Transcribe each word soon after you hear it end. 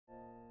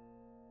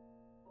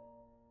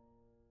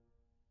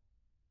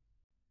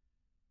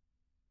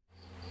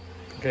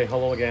Okay,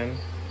 hello again,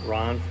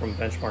 Ron from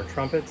Benchmark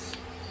Trumpets.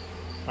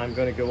 I'm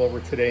going to go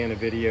over today in a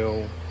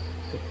video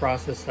the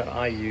process that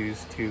I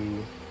use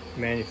to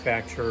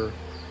manufacture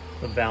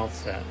the valve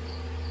set,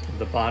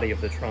 the body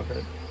of the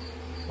trumpet.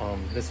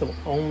 This will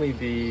only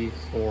be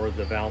for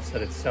the valve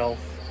set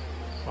itself,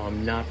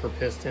 not for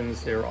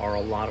pistons. There are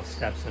a lot of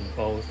steps in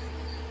both,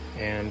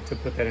 and to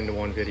put that into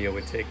one video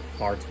would take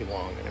far too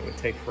long and it would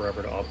take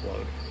forever to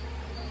upload.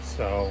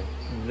 So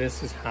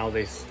this is how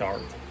they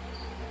start.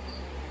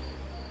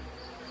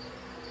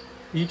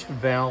 Each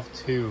valve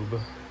tube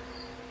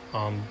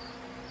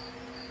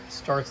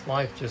starts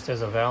life just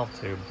as a valve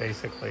tube,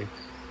 basically.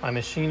 I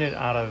machine it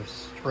out of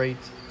straight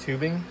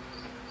tubing.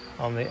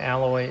 The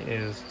alloy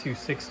is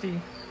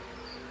 260,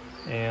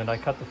 and I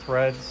cut the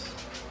threads.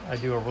 I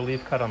do a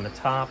relief cut on the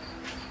top.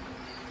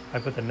 I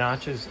put the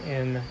notches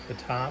in the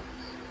top,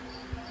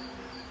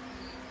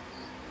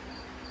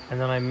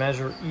 and then I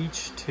measure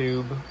each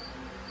tube,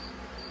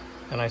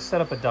 and I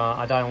set up a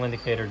dial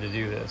indicator to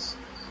do this,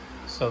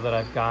 so that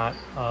I've got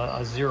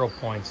a 0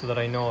 point, so that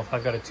I know if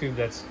I've got a tube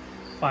that's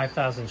 5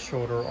 thousandths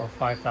shorter or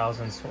 5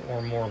 thousandths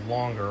or more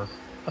longer,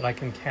 that I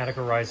can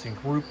categorize and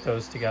group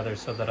those together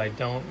so that I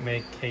don't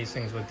make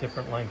casings with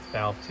different length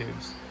valve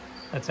tubes.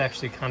 That's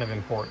actually kind of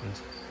important.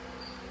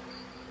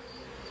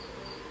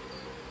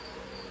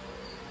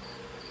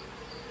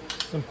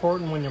 It's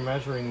important when you're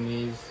measuring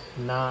these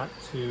not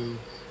to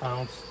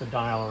bounce the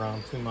dial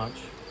around too much.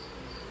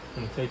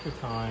 And take your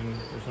time,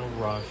 there's no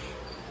rush.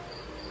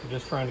 You're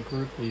just trying to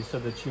group these so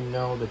that you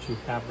know that you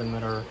have them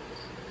that are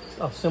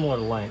of similar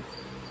length.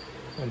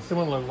 And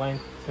similar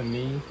length to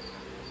me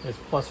is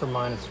plus or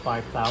minus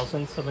 5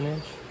 thousandths of an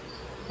inch.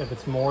 If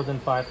it's more than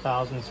 5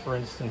 thousandths, for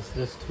instance,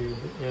 this tube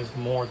is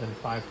more than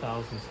 5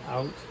 thousandths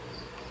out.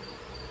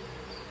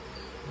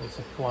 It's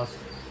a plus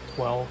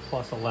 12,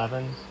 plus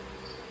 11.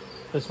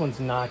 This one's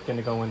not going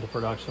to go into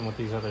production with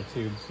these other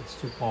tubes. It's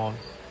too long.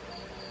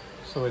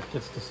 So it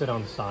gets to sit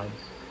on the side.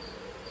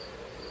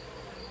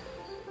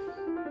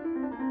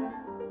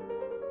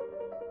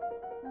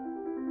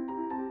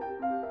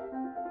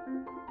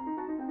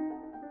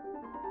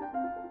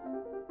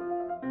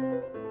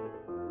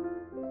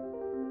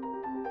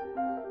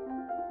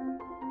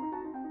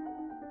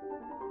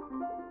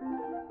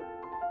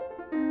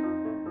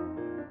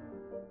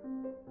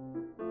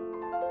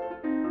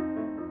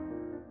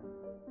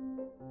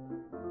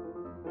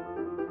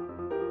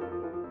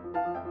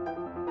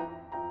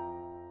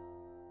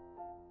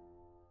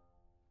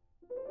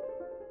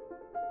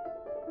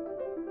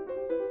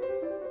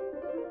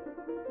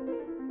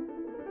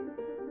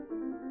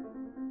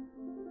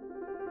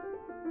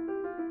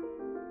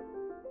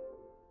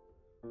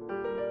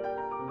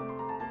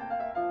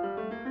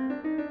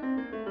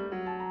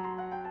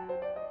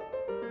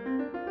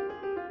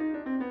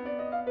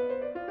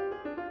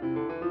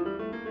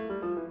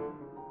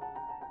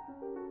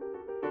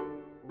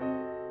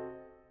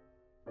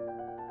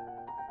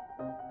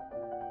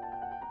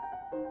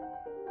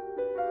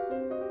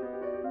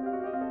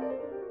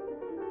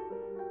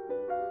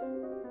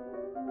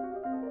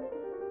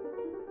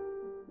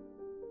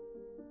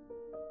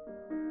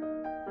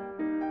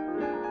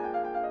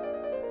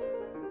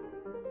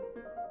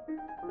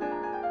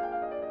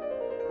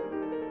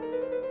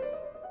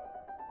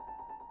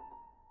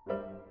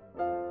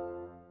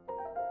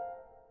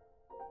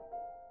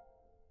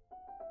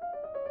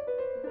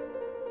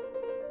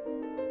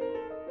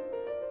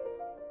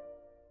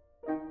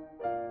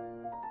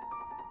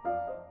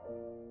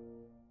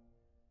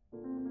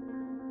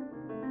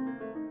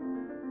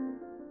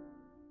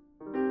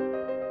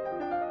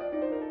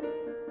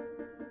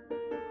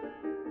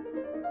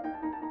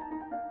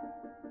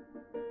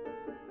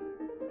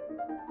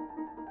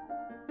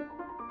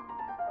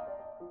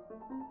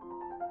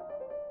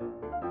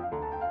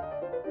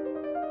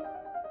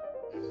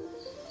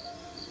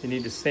 You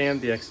need to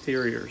sand the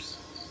exteriors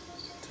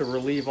to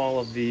relieve all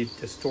of the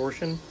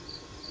distortion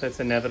that's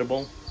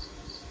inevitable.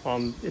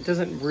 It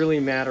doesn't really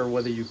matter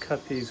whether you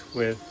cut these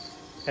with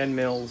end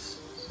mills,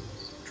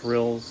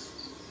 drills,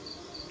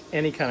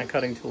 any kind of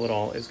cutting tool at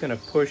all. It's going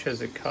to push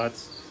as it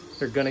cuts.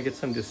 They're going to get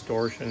some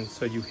distortion,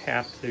 so you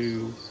have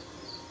to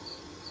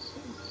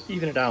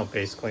even it out,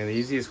 basically. And the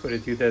easiest way to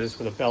do that is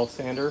with a belt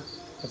sander.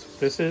 That's what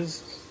this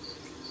is.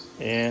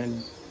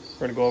 And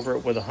we're going to go over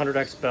it with a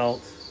 100X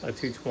belt, a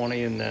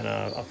 220, and then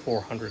a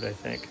 400, I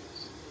think.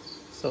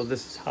 So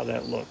this is how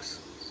that looks.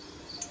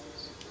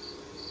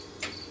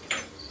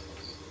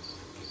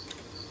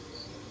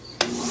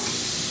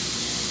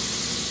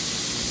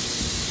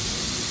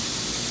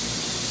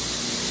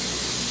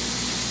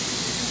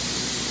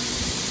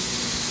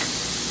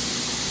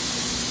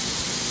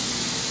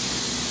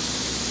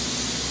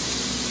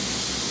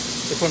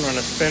 They put them on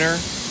a spinner,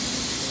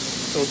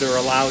 so they're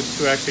allowed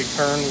to actually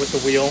turn with the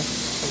wheel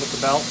and with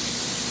the belt.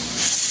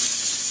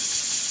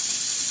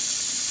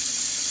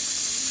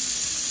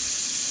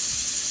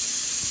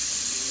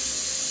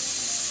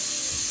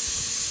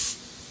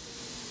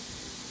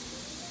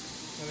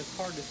 And it's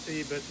hard to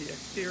see, but the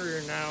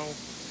exterior now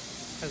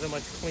has a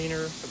much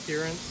cleaner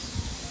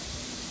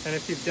appearance. And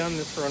if you've done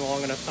this for a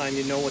long enough time,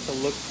 you know what to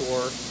look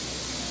for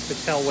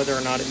to tell whether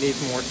or not it needs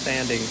more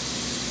sanding.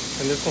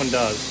 And this one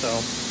does, so.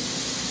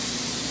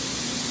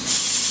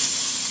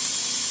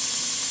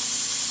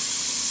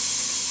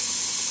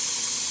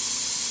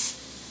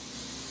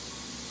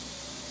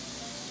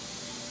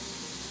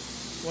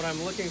 What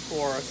I'm looking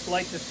for are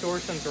slight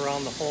distortions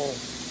around the hole.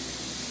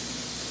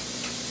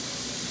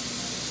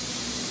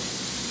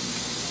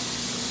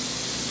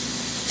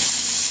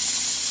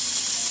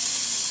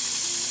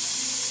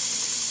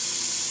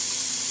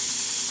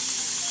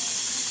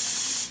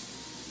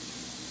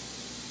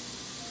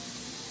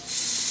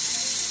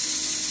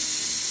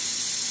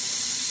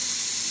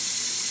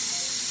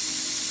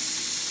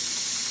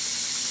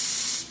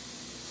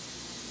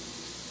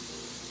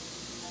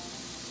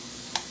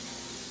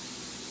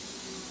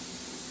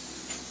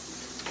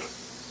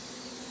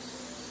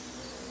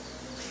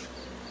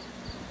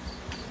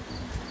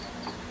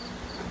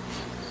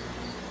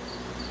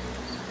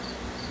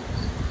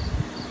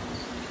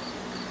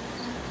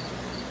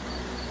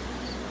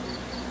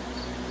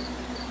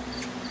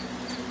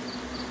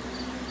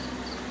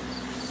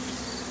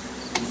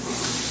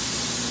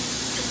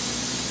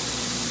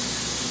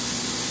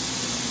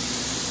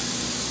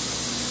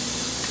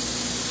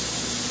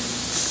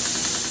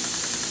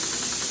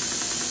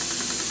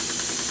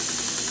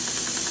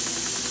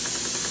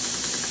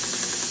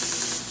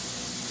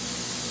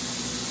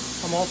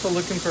 I'm also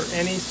looking for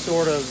any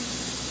sort of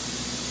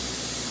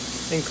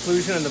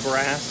inclusion in the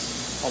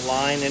brass, a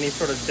line, any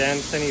sort of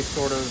dents, any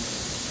sort of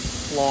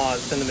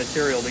flaws in the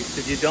material, because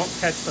if you don't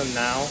catch them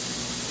now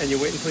and you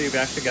wait until you've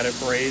actually got it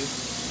brazed,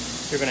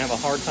 you're going to have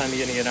a hard time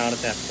getting it out at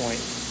that point.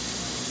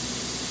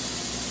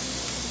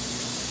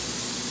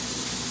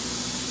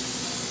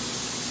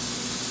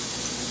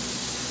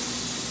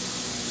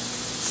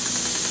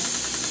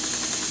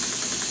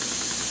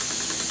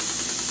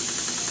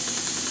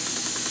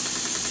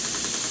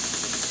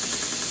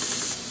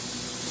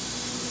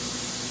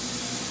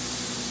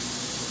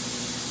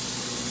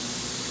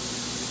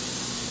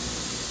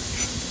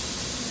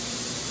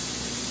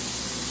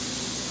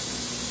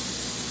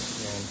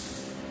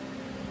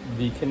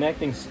 The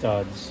connecting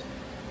studs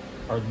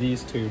are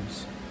these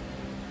tubes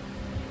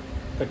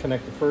that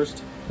connect the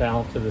first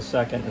valve to the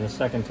second and the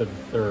second to the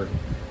third.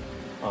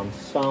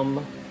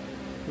 Some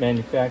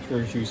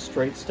manufacturers use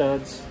straight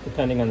studs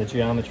depending on the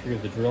geometry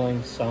of the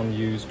drilling. Some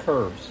use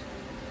curves.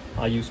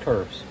 I use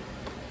curves.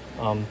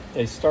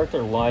 They start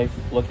their life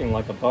looking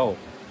like a bow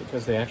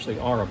because they actually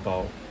are a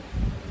bow.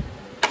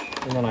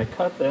 And then I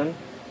cut them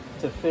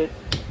to fit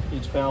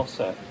each valve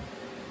set.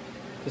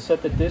 To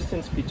set the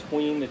distance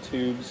between the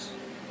tubes,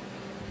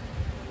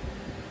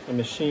 I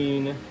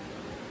machine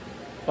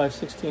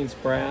 5/16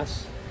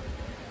 brass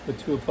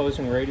with 2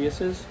 opposing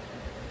radiuses,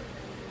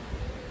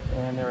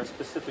 and they're a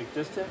specific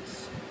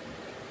distance,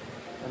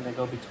 and they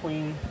go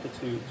between the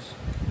tubes,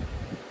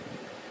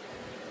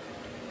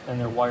 and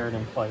they're wired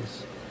in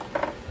place.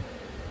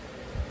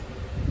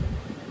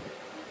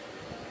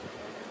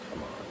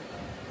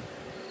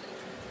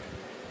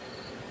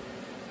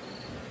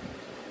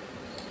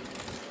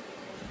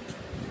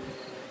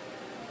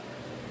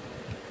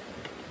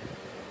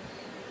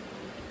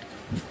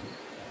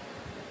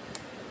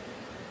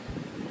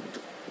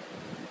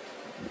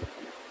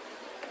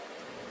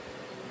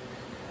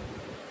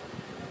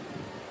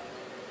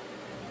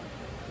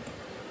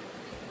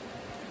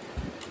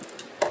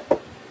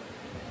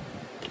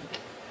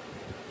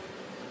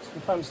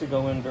 Sometimes they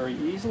go in very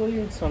easily,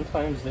 and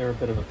sometimes they're a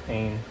bit of a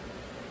pain.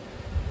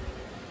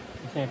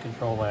 You can't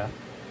control that.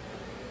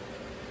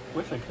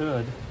 Wish I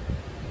could.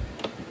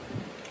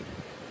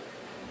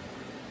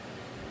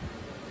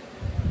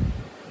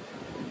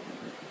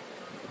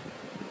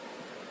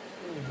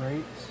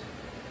 Great.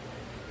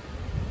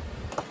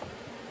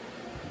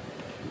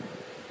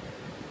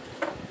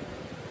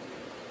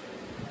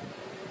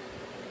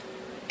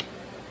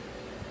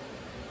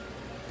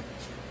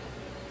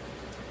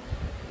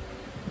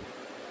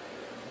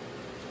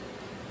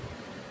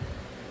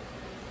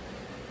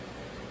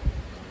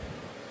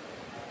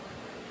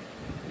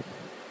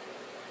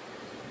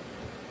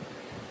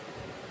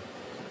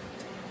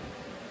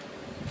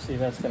 See,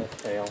 that's going to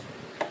fail.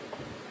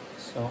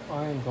 So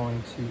I'm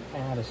going to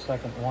add a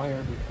second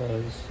wire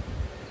because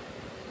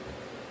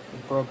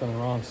it broke in the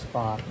wrong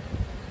spot.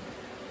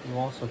 You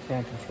also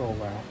can't control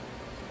that.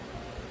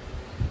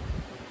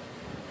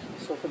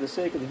 So for the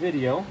sake of the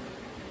video,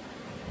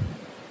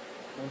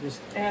 I'm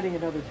just adding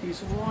another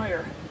piece of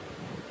wire,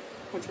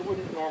 which I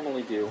wouldn't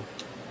normally do.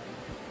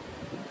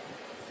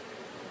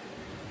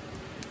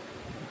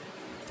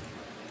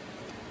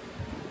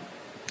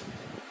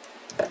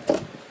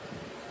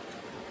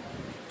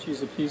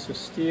 Use a piece of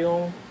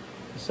steel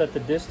to set the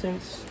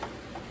distance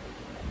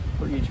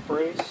for each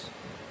brace.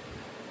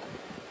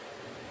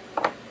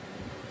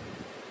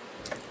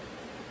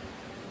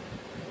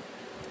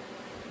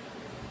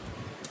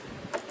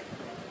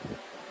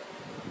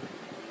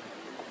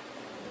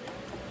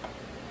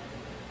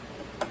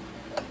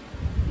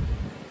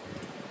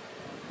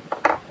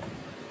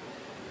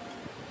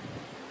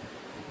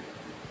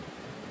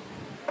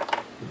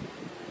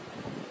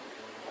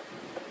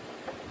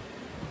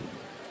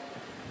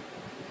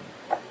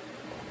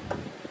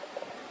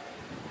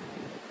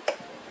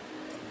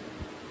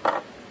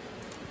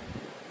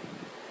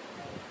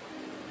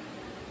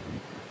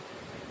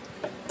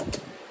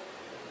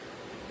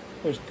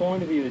 there's going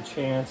to be the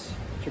chance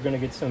that you're going to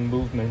get some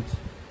movement.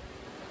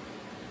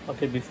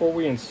 Okay, before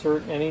we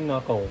insert any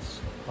knuckles,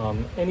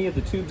 any of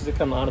the tubes that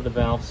come out of the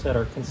valve set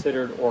are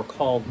considered or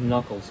called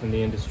knuckles in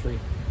the industry.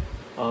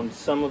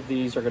 Some of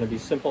these are going to be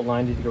simple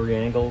 90-degree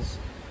angles.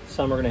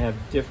 Some are going to have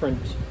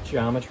different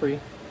geometry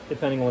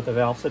depending on what the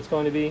valve set's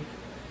going to be.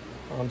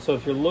 So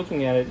if you're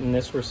looking at it in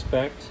this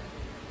respect,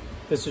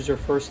 this is your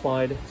first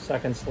slide,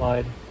 second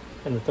slide,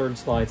 and the third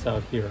slide's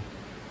out here.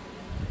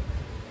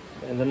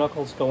 And the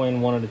knuckles go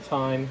in one at a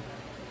time,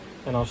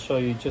 and I'll show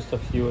you just a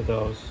few of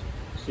those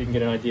so you can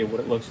get an idea of what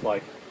it looks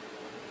like.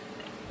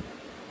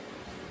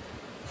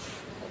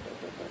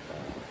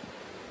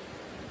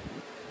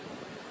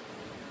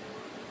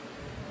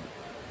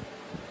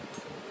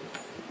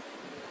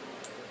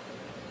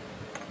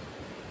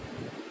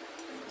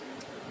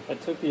 I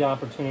took the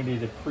opportunity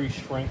to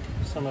pre-shrink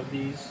some of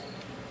these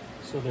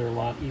so they're a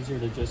lot easier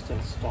to just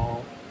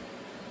install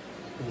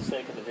for the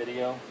sake of the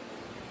video.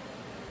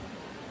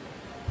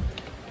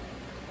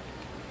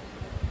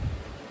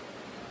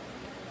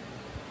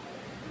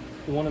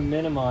 You want to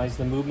minimize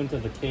the movement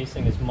of the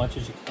casing as much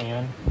as you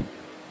can.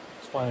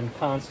 That's why I'm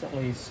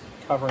constantly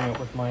covering it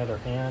with my other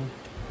hand.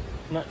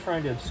 I'm not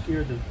trying to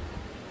obscure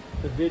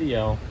the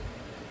video,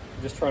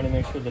 I'm just trying to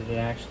make sure that it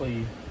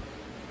actually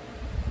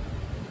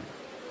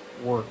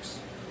works.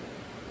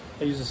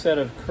 I use a set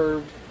of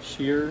curved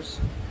shears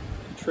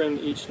to trim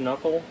each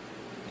knuckle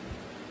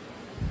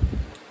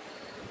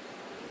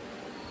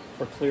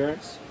for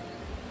clearance.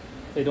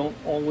 They don't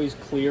always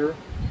clear,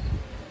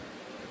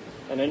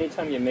 and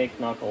anytime you make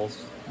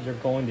knuckles, you're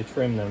going to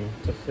trim them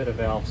to fit a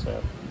valve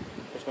set.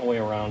 There's no way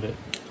around it.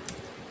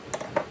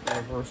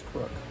 Reverse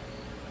crook.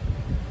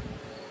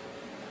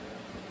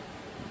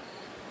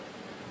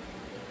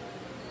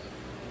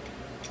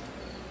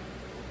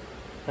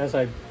 As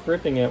I'm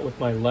gripping it with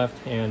my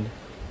left hand,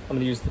 I'm going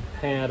to use the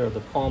pad or the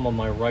palm of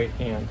my right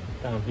hand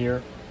down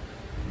here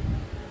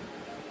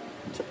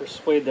to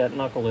persuade that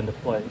knuckle into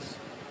place.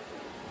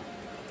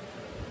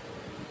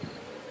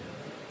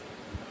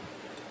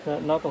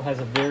 That knuckle has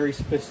a very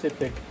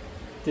specific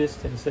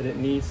distance that it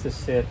needs to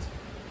sit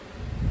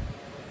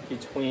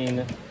between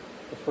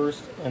the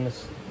first and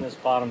this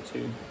bottom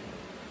tube.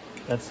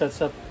 That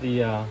sets up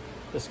the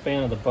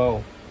span of the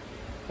bow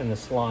and the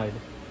slide.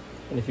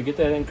 And if you get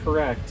that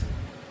incorrect,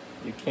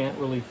 you can't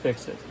really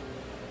fix it.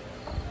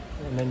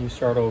 And then you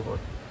start over.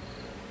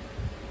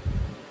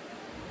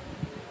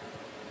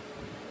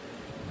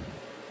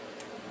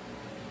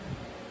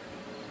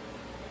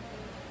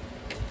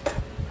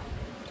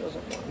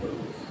 Doesn't want to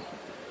move.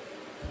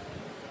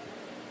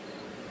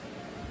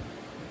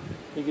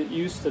 You get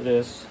used to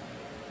this,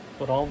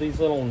 but all these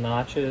little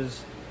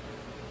notches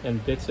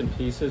and bits and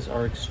pieces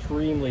are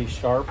extremely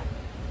sharp,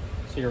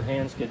 so your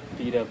hands get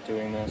beat up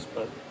doing this,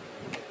 but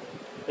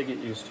they get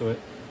used to it.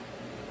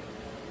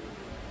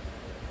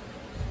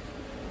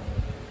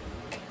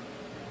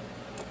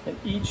 And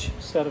each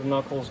set of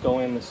knuckles go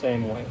in the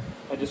same way.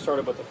 I just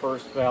started with the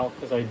first valve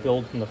because I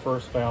build from the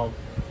first valve,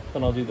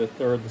 then I'll do the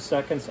third. The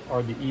seconds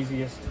are the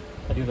easiest.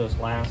 I do those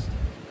last.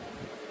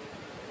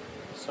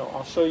 So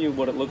I'll show you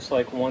what it looks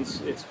like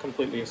once it's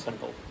completely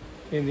assembled.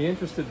 In the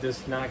interest of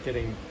this not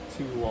getting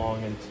too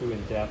long and too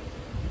in-depth,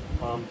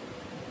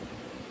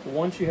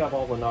 once you have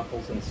all the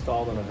knuckles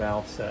installed in a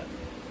valve set,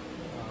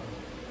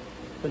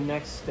 the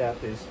next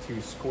step is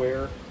to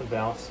square the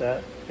valve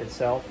set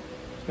itself.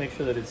 Just make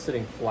sure that it's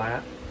sitting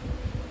flat.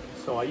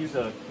 So I use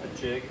a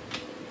jig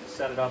to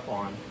set it up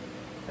on,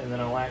 and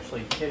then I'll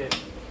actually hit it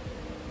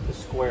to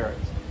square it.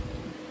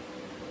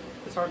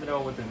 It's hard to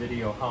know with the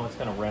video how it's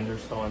going to render,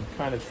 so I'm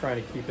kind of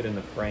trying to keep it in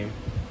the frame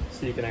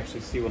so you can actually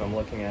see what I'm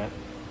looking at.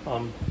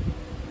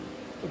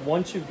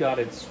 Once you've got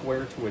it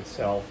square to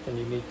itself, then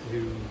you need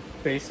to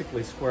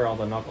basically square all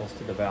the knuckles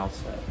to the valve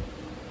set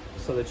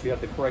so that you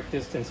have the correct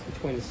distance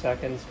between the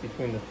seconds,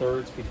 between the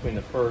thirds, between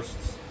the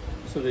firsts,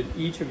 so that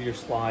each of your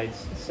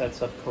slides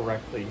sets up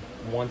correctly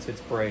once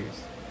it's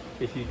brazed.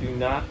 If you do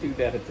not do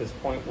that at this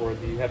point where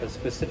you have a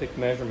specific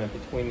measurement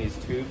between these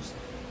tubes,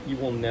 you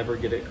will never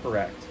get it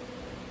correct.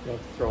 You'll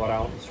have to throw it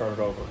out and start it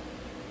over.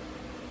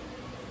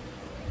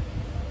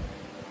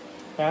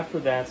 After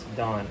that's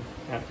done,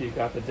 after you've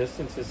got the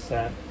distances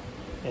set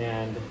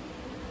and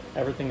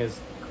everything is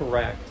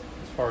correct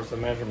as far as the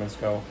measurements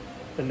go,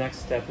 the next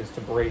step is to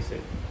braze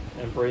it.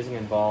 And brazing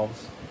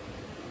involves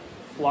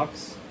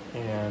flux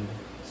and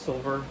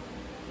silver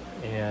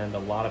and a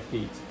lot of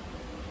heat.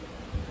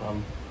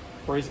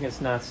 Brazing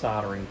is not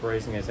soldering.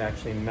 Brazing is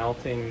actually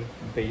melting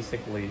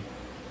basically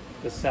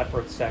the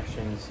separate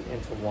sections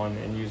into one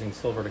and using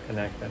silver to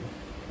connect them.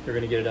 You're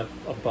going to get it up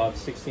above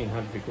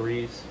 1600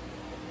 degrees,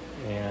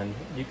 and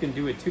you can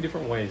do it two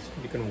different ways.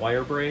 You can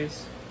wire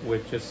braze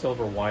with just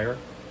silver wire,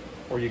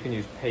 or you can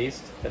use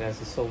paste that has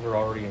the silver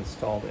already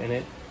installed in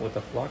it with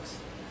the flux.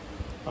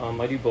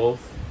 I do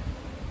both,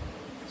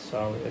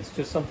 so it's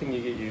just something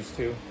you get used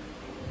to.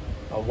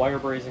 Wire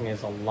brazing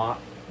is a lot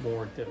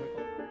more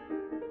difficult.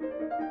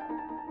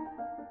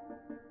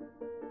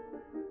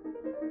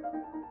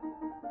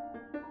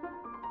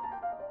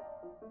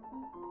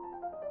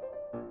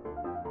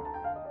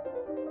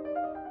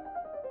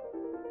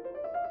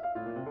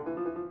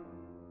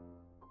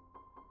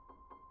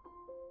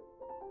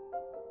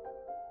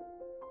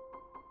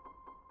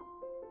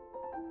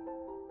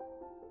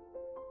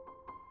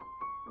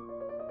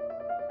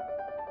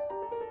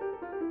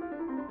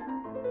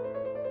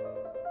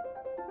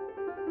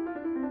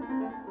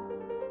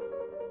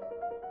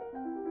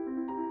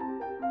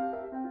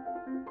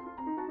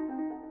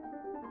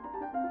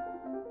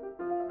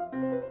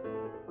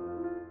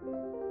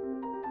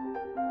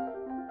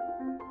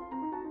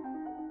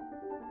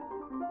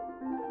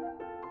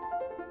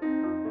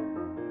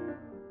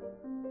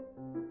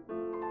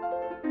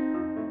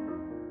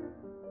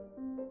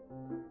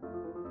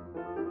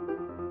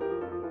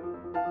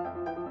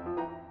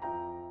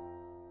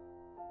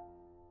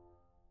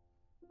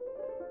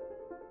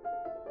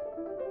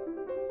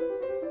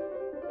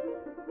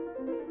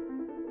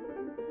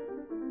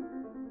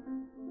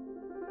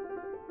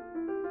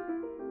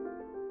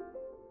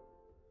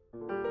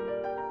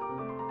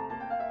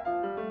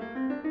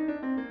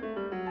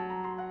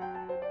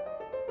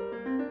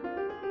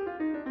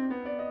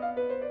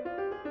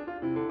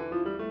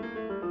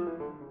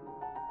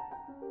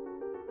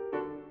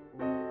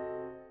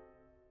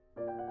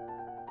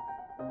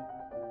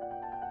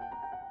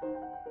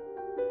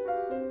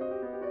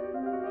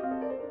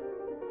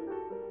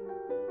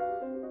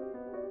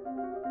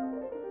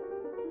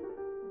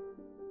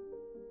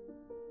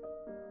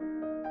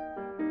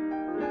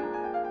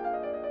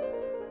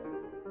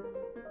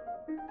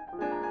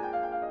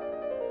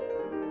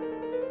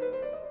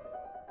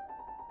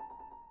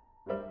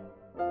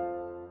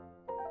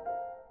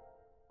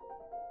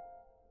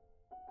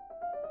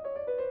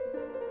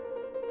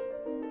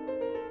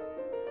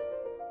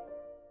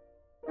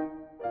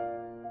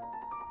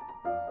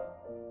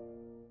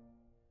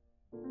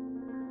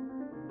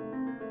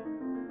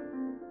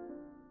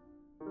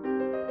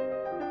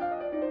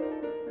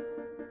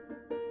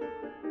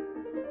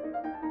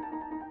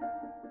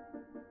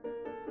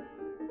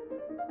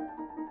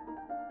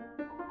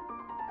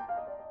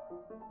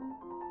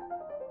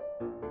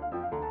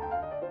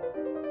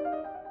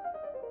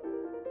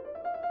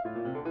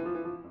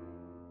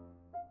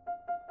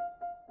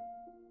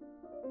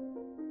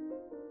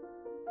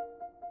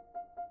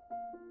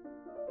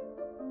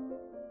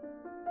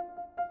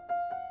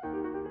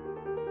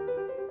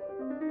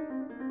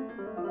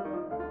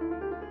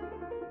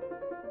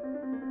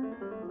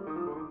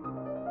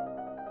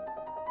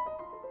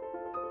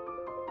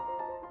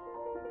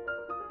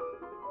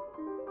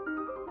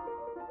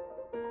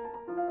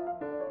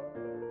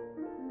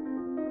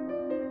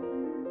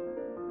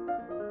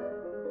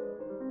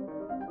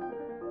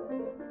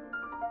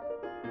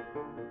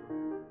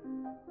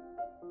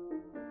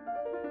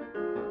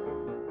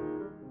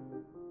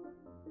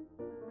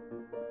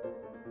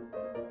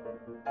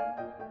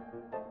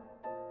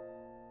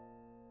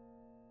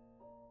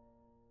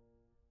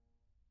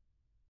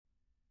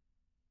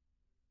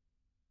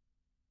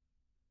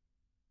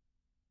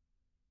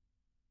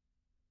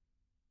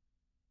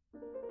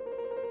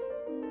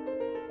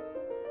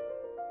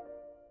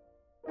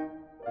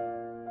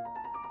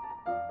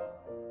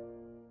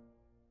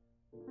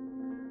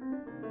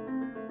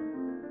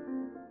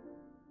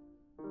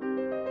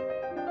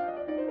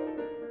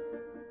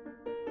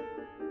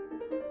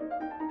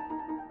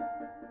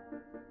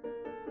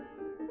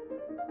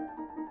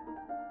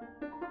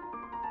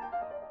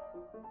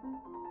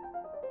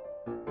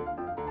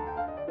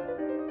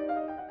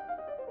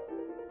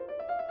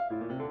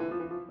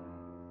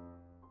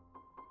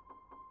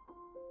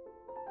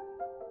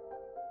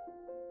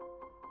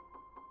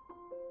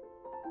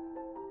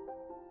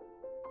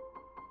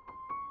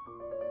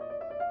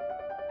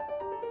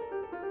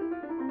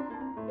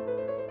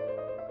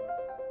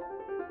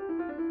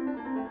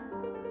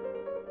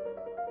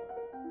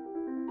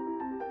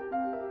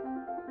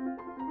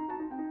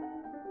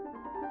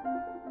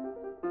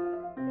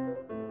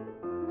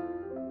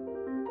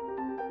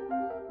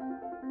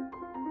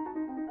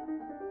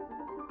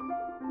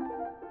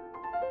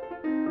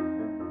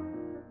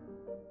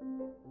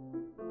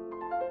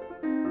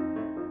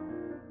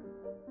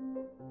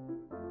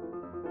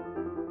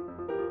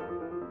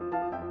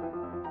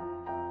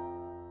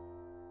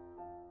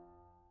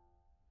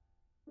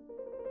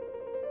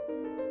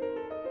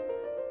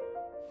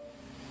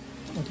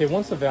 Okay,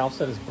 once the valve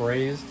set is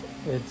brazed,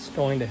 it's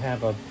going to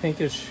have a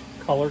pinkish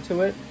color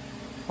to it.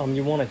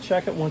 You want to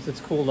check it once it's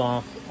cooled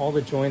off. All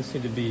the joints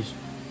need to be,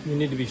 you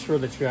need to be sure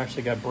that you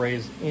actually got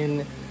brazed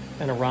in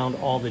and around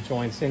all the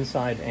joints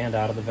inside and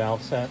out of the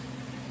valve set.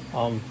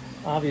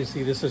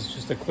 Obviously, this is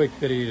just a quick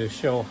video to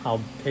show how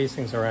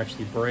casings are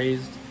actually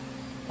brazed.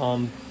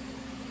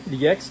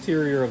 The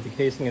exterior of the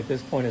casing at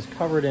this point is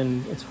covered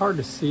in, it's hard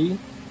to see,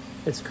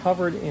 it's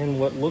covered in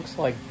what looks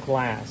like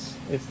glass.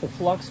 It's the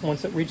flux.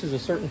 Once it reaches a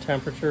certain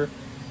temperature,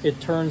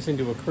 it turns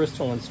into a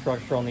crystalline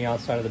structure on the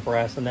outside of the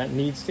brass, and that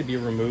needs to be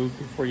removed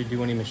before you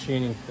do any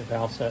machining to the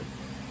valve set.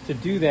 To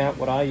do that,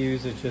 what I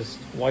use is just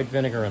white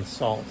vinegar and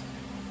salt.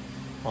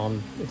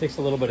 It takes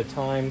a little bit of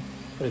time,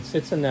 but it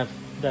sits in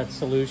that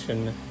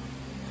solution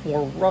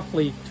for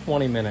roughly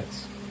 20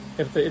 minutes.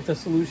 If the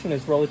solution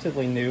is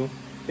relatively new,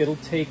 it'll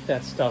take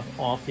that stuff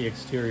off the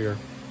exterior.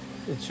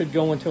 It should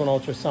go into an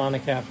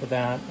ultrasonic after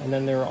that, and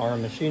then there are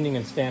machining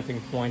and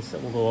stamping points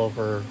that we'll go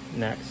over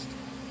next.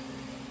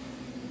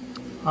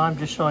 I'm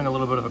just showing a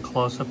little bit of a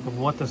close-up of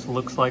what this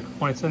looks like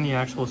when it's in the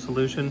actual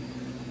solution,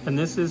 and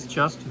this is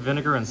just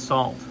vinegar and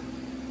salt.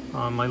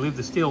 I leave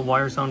the steel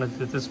wires on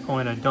it at this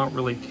point. I don't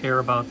really care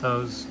about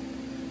those,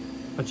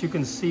 but you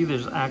can see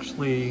there's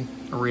actually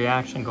a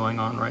reaction going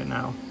on right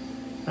now,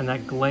 and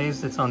that glaze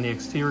that's on the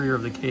exterior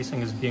of the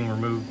casing is being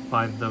removed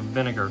by the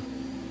vinegar.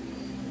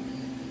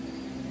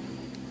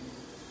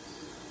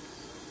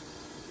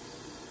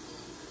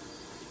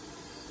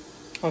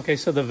 Okay,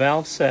 so the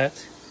valve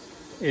set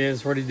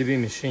is ready to be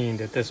machined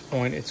at this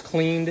point. It's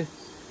cleaned.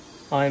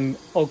 I'm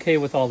okay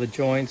with all the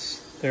joints.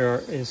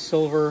 There is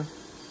silver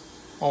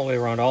all the way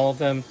around all of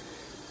them.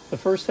 The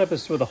first step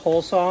is with a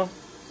hole saw.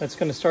 That's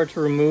going to start to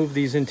remove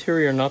these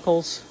interior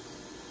knuckles.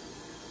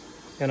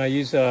 And I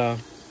use a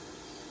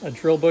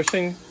drill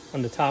bushing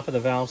on the top of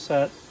the valve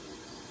set.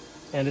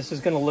 And this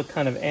is going to look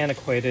kind of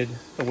antiquated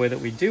the way that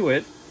we do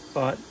it,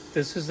 but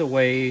this is the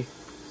way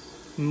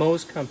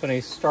most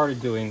companies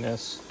started doing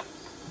this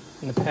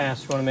in the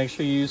past. You want to make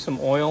sure you use some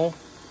oil.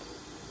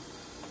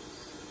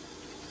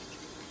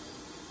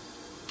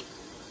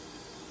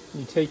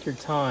 You take your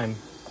time.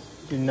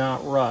 Do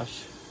not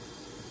rush.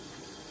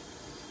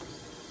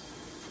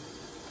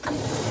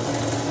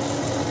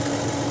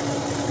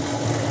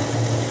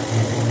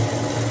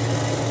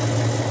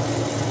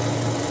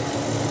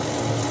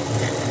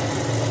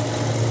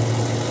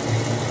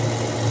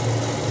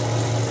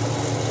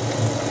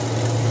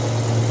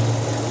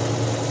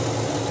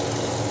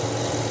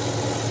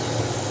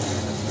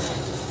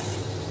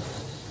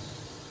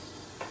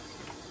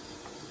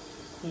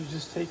 You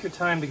just take your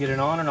time to get it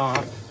on and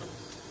off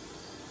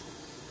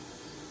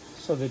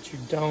so that you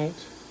don't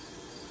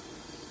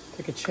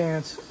take a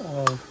chance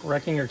of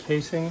wrecking your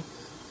casing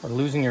or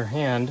losing your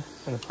hand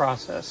in the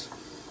process.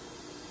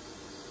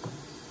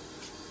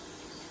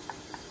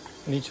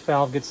 And each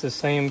valve gets the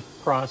same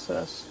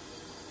process.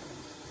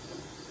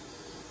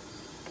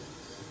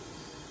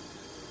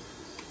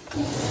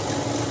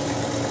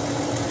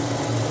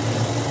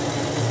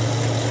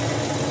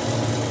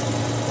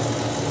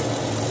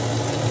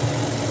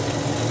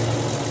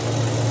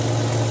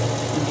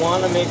 You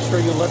want to make sure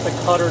you let the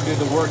cutter do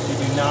the work. You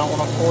do not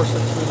want to force it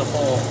through the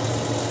hole.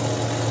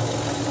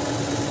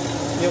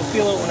 You'll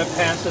feel it when it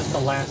passes the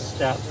last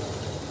step.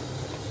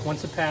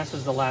 Once it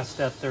passes the last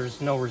step,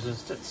 there's no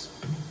resistance.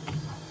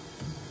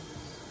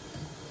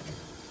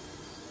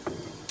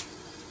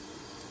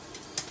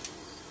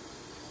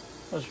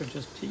 Those are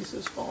just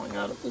pieces falling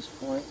out at this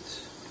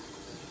point.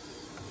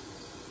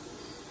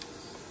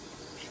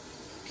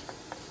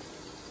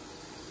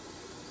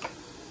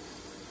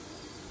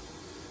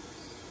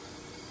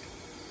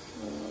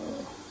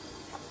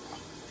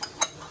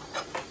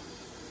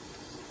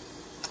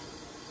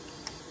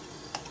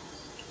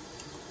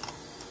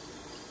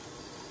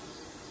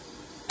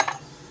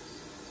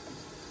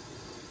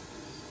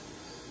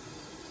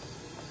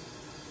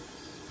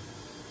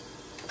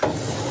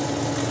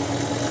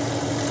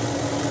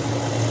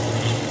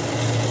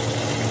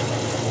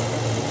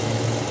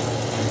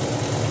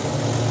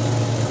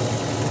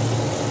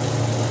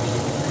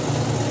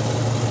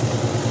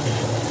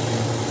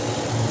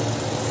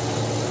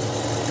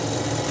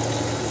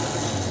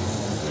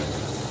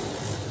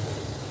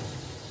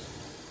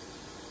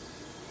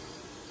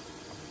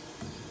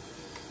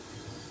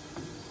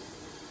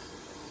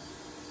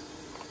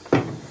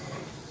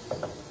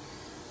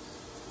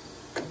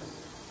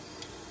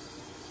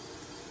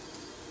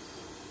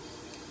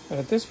 And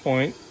at this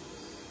point,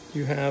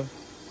 you have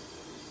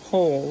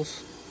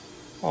holes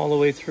all the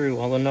way through.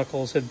 All the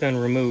knuckles have been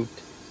removed.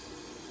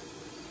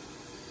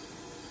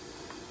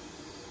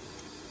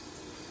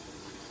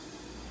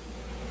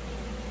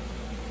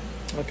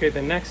 Okay,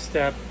 the next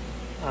step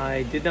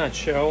I did not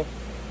show.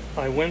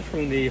 I went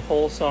from the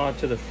hole saw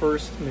to the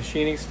first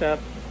machining step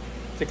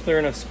to clear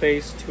enough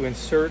space to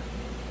insert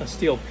a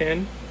steel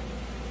pin.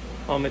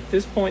 At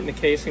this point in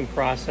the casing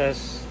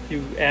process,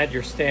 you add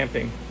your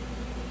stamping.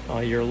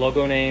 Your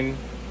logo name,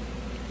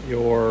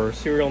 your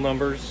serial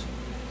numbers,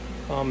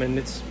 and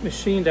it's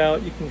machined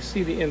out. You can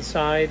see the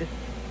inside.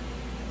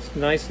 It's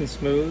nice and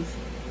smooth.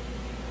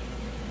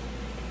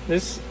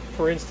 This,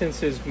 for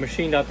instance, is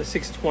machined out to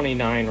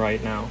 629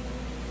 right now.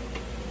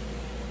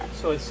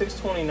 So at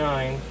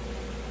 629, I'm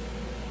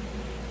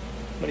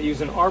going to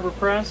use an arbor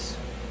press.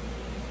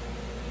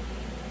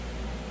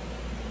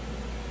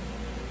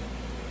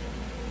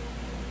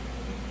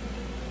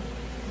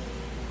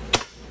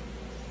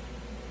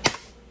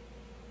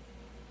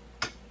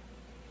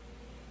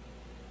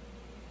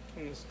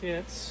 And this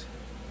gets,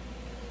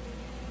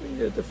 let me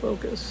get it to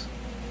focus.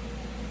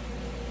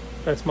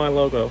 That's my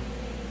logo.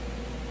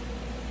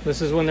 This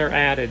is when they're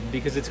added,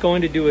 because it's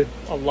going to do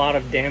a lot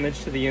of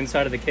damage to the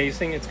inside of the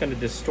casing. It's going to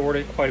distort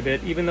it quite a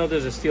bit, even though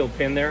there's a steel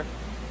pin there.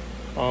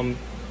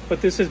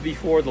 But this is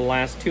before the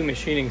last two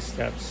machining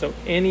steps. So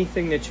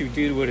anything that you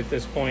do to it at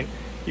this point,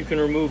 you can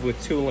remove with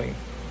tooling.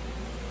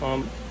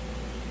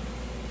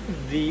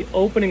 The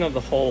opening of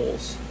the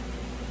holes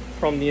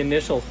from the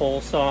initial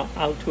hole saw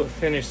out to a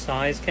finished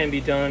size can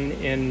be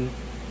done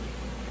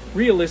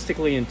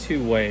realistically in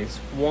two ways.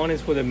 One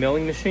is with a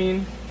milling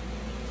machine,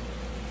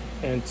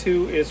 and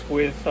two is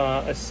with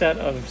a set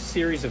of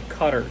series of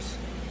cutters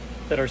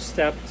that are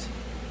stepped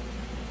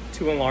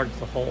to enlarge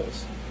the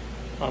holes.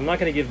 I'm not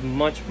going to give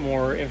much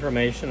more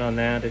information on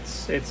that.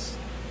 It's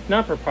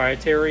not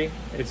proprietary.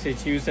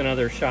 It's used in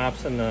other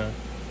shops in the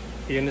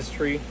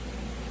industry.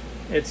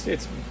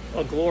 It's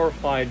a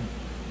glorified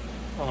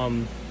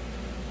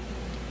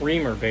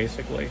reamer,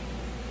 basically,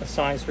 a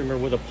size reamer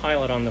with a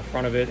pilot on the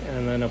front of it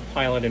and then a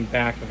pilot in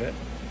back of it.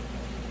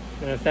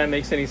 And if that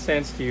makes any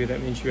sense to you,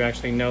 that means you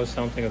actually know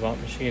something about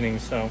machining.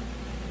 So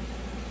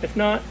if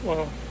not,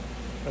 well,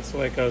 that's the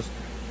way it goes.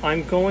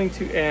 I'm going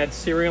to add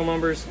serial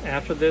numbers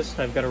after this.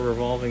 I've got a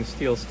revolving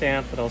steel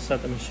stamp that I'll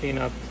set the machine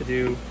up to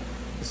do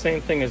the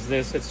same thing as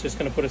this. It's just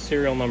going to put a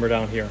serial number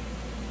down here.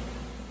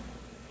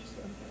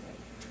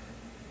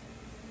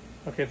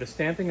 Okay, the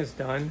stamping is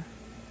done.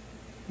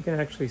 You can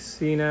actually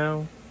see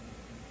now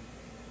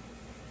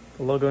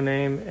the logo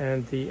name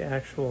and the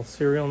actual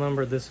serial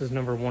number. This is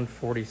number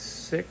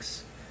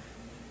 146.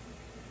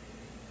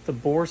 The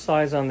bore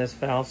size on this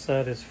valve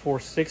set is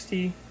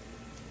 460.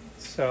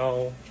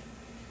 So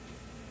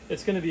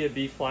it's going to be a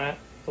B flat,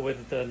 the way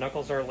that the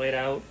knuckles are laid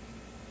out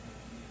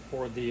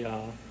for the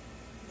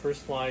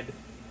first slide,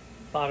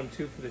 bottom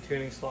two for the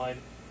tuning slide.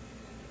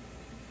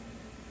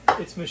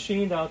 It's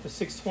machined out to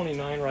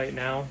 629 right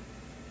now.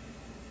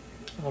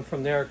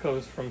 From there it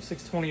goes from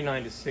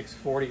 629 to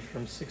 640,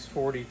 from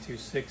 640 to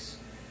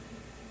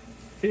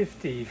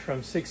 650,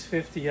 from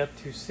 650 up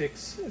to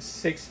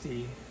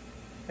 660,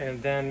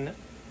 and then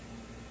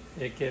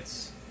it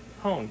gets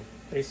honed,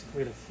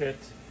 basically to fit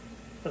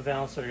the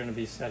valves that are going to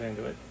be set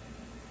into it.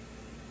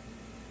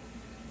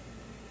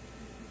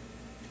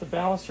 The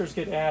balusters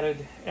get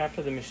added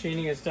after the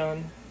machining is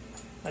done.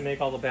 I make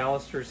all the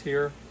balusters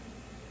here.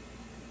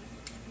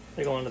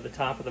 They go onto the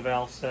top of the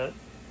valve set.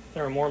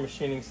 There are more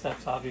machining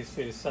steps,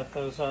 obviously, to set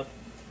those up.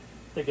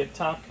 They get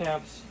top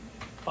caps,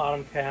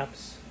 bottom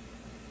caps,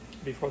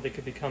 before they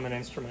could become an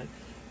instrument.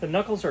 The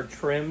knuckles are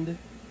trimmed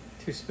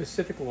to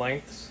specific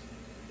lengths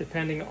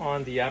depending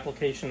on the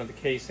application of the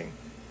casing.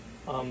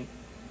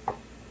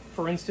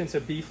 For instance,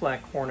 a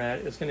B-flat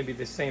cornet is going to be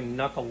the same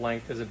knuckle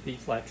length as a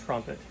B-flat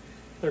trumpet.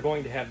 They're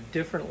going to have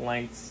different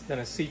lengths than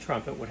a C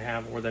trumpet would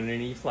have or than an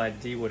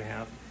E-flat D would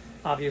have.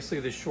 Obviously,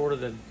 the shorter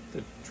the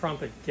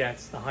trumpet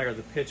gets, the higher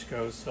the pitch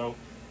goes, so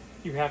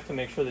you have to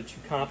make sure that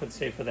you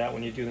compensate for that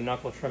when you do the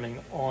knuckle trimming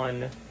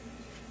on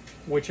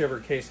whichever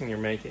casing you're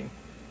making.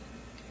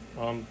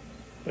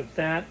 But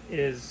that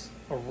is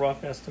a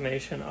rough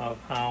estimation of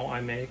how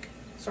I make.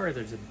 Sorry,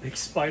 there's a big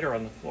spider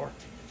on the floor.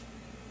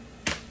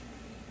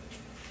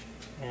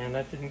 And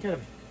that didn't get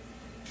him.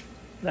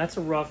 That's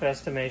a rough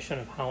estimation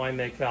of how I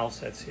make valve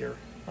sets here.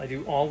 I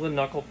do all the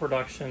knuckle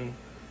production,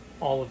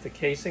 all of the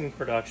casing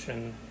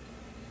production,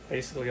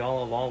 basically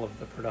all of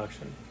the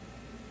production.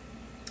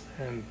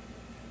 And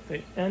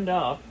they end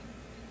up,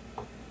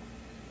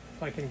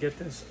 if I can get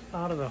this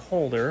out of the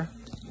holder,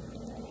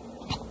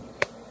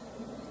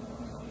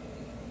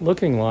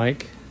 looking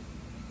like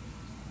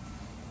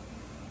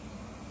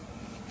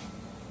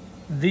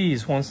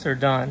these once they're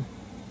done.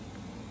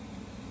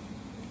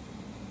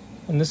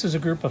 And this is a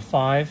group of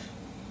 5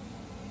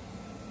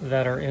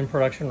 that are in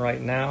production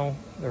right now.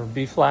 They're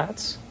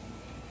B-flats,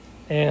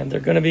 and they're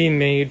going to be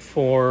made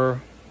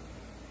for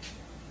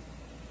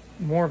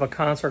more of a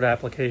concert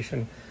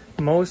application.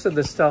 Most of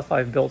the stuff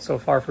I've built so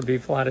far for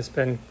B-flat has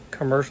been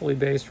commercially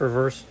based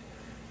reverse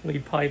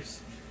lead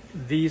pipes.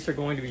 These are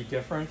going to be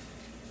different.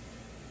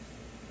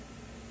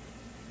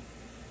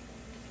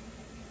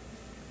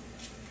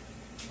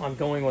 I'm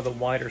going with a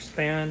wider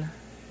span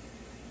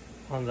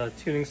on the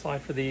tuning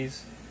slide for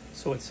these,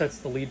 so it sets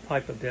the lead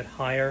pipe a bit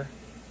higher.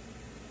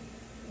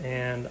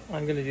 And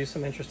I'm going to do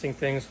some interesting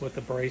things with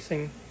the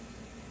bracing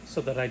so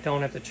that I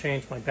don't have to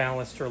change my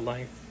baluster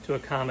length to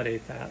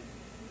accommodate that.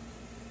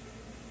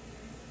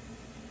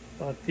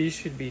 But these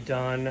should be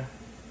done,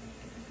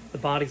 the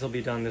bodies will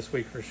be done this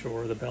week for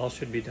sure, the bells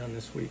should be done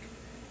this week.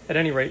 At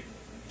any rate,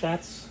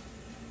 that's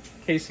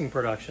casing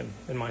production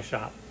in my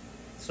shop.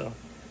 So,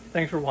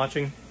 thanks for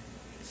watching,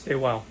 stay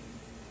well.